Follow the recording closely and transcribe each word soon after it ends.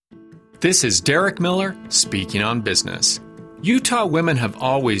This is Derek Miller speaking on business. Utah women have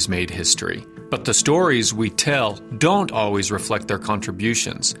always made history, but the stories we tell don't always reflect their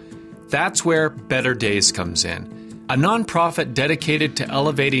contributions. That's where Better Days comes in, a nonprofit dedicated to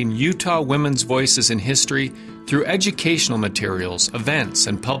elevating Utah women's voices in history through educational materials, events,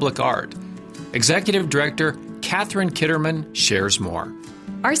 and public art. Executive Director Catherine Kitterman shares more.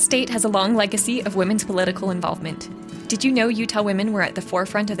 Our state has a long legacy of women's political involvement. Did you know Utah women were at the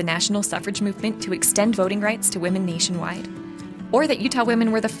forefront of the national suffrage movement to extend voting rights to women nationwide? Or that Utah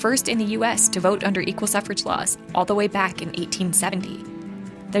women were the first in the U.S. to vote under equal suffrage laws all the way back in 1870.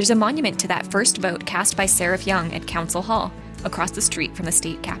 There's a monument to that first vote cast by Seraph Young at Council Hall, across the street from the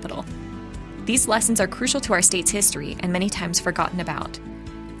state capitol. These lessons are crucial to our state's history and many times forgotten about.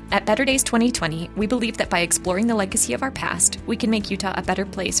 At Better Days 2020, we believe that by exploring the legacy of our past, we can make Utah a better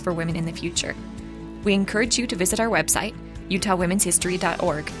place for women in the future. We encourage you to visit our website,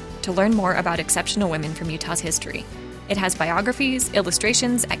 utahwomenshistory.org, to learn more about exceptional women from Utah's history. It has biographies,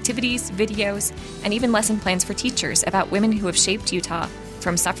 illustrations, activities, videos, and even lesson plans for teachers about women who have shaped Utah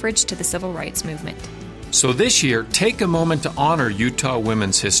from suffrage to the civil rights movement. So this year, take a moment to honor Utah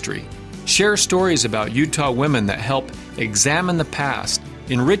women's history. Share stories about Utah women that help examine the past,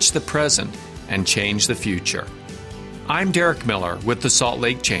 enrich the present, and change the future. I'm Derek Miller with the Salt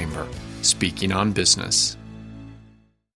Lake Chamber, speaking on business.